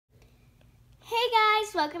Hey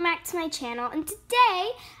guys, welcome back to my channel, and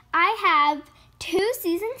today I have 2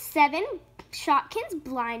 Season 7 Shopkins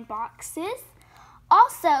blind boxes.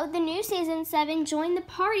 Also, the new Season 7 Join the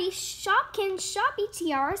Party Shopkins Shoppy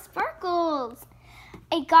Tiara Sparkles.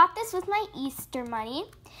 I got this with my Easter money.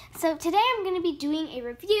 So today I'm going to be doing a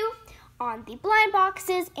review on the blind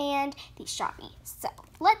boxes and the Shoppy. So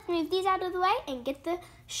let's move these out of the way and get the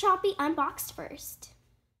Shoppy unboxed first.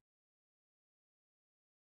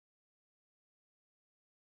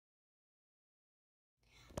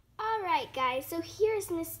 Alright guys, so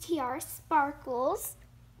here's Miss Tiara Sparkles.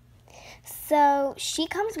 So she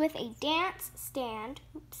comes with a dance stand,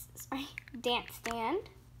 a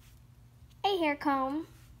hair comb,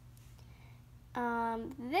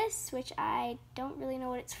 this, which I don't really know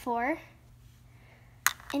what it's for,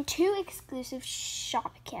 and 2 exclusive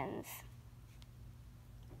Shopkins.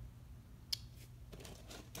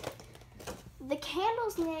 The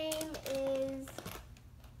candle's name is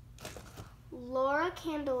Laura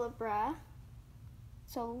Candelabra.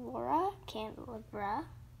 So Laura Candelabra.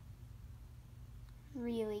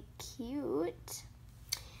 Really cute.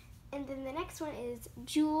 And then the next one is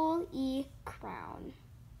Jewel E. Crown.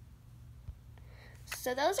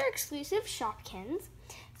 So those are exclusive Shopkins.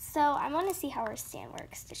 So I want to see how her stand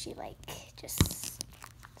works. Does she just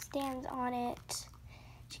stands on it?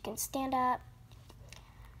 She can stand up.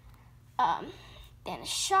 Then a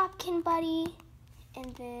Shopkin buddy.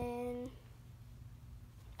 And then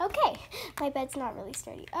okay, my bed's not really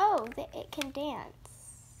sturdy. Oh, it can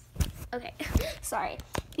dance. Okay, sorry.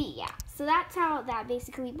 But yeah, so that's how that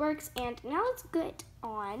basically works. And now let's get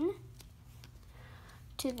on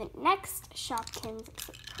to the next Shopkins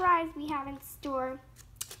surprise we have in store.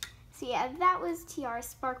 So yeah, that was Tiara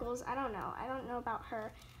Sparkles. I don't know about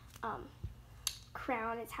her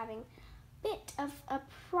crown. It's having a bit of a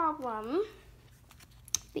problem.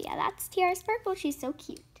 But yeah, that's Tiara Sparkles. She's so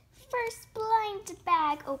cute. First blind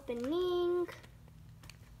bag opening.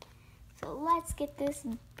 So let's get this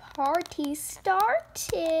party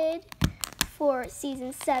started. For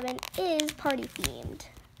Season 7 is party themed.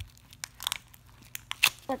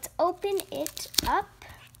 Let's open it up.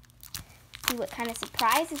 See what kind of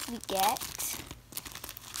surprises we get.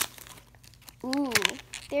 Ooh,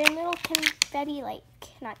 they're little confetti,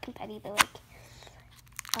 not confetti, they're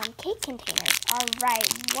cake containers. All right,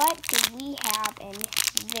 what do we have in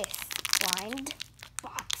this blind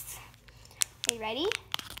box? Are you ready?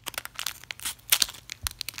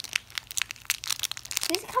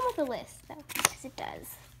 Does it come with a list, though? Yes, it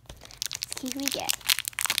does. Let's see who we get.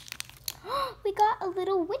 We got a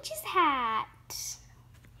little witch's hat.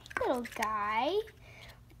 Hey, little guy.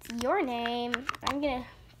 What's your name? I'm going to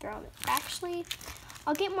throw him. Actually,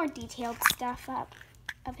 I'll get more detailed stuff up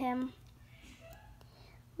of him.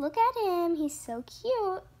 Look at him. He's so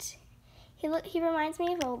cute. He reminds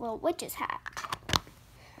me of a little witch's hat.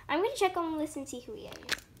 I'm going to check on the list and see who he is.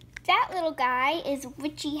 That little guy is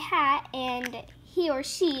Witchy Hat, and he or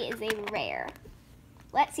she is a rare.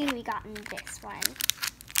 Let's see who we got in this one.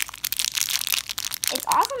 It's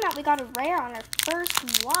awesome that we got a rare on our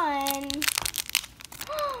first one.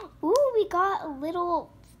 Ooh, we got a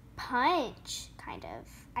little punch, kind of.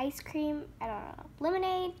 Ice cream, I don't know.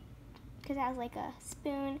 Lemonade, because it has like a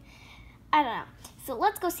spoon. I don't know. So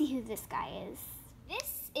let's go see who this guy is.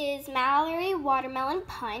 This is Mallory Watermelon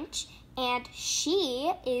Punch, and she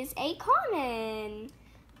is a common.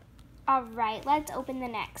 All right, let's open the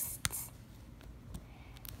next.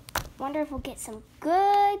 Wonder if we'll get some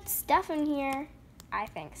good stuff in here. I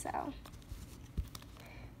think so.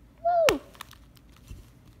 Woo!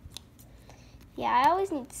 Yeah, I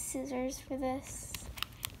always need scissors for this.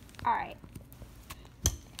 All right.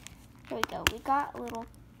 Here we go. We got a little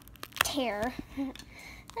tear.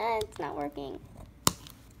 It's not working.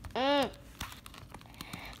 Got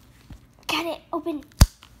it. Open.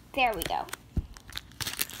 There we go.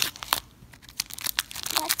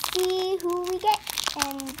 Let's see who we get.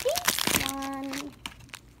 And this one.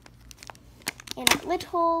 And a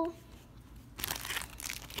little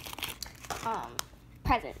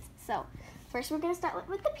presents. So first we're going to start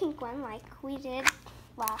with the pink one like we did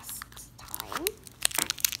last time.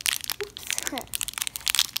 Oops.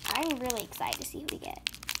 I'm really excited to see who we get.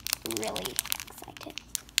 Really excited.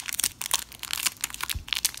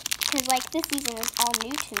 Because this season is all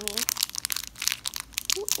new to me.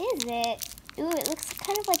 Who is it? Ooh, it looks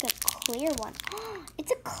kind of like a clear one.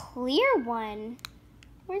 It's a clear one.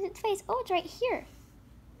 Where's its face? Oh, it's right here.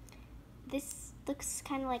 This looks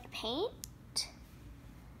kind of like paint.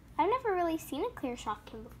 I've never really seen a clear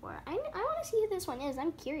Shopkin before. I want to see who this one is.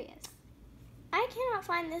 I'm curious. I cannot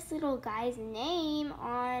find this little guy's name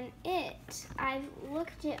on it. I've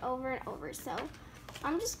looked it over and over, so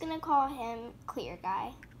I'm just gonna call him Clear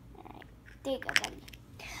Guy. All right, there you go, buddy.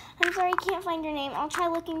 I'm sorry I can't find your name. I'll try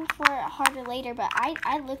looking for it harder later, but I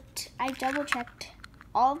double checked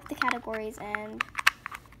all of the categories, and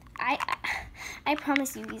I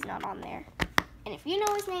promise you he's not on there. And if you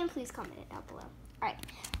know his name, please comment it down below. All right,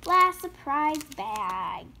 last surprise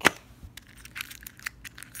bag.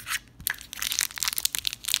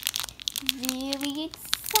 Really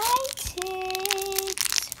excited.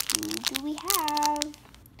 Who do we have?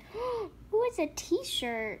 Ooh, it's a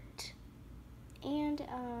t-shirt. And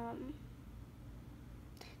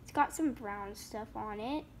it's got some brown stuff on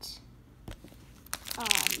it.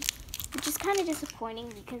 Which is kind of disappointing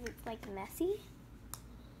because it's like messy.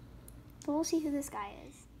 But we'll see who this guy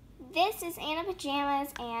is. This is Anna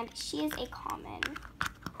Pajamas, and she is a common.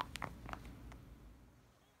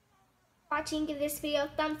 Watching, give this video a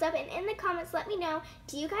thumbs up, and in the comments let me know,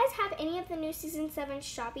 do you guys have any of the new season 7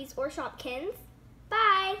 Shoppies or Shopkins?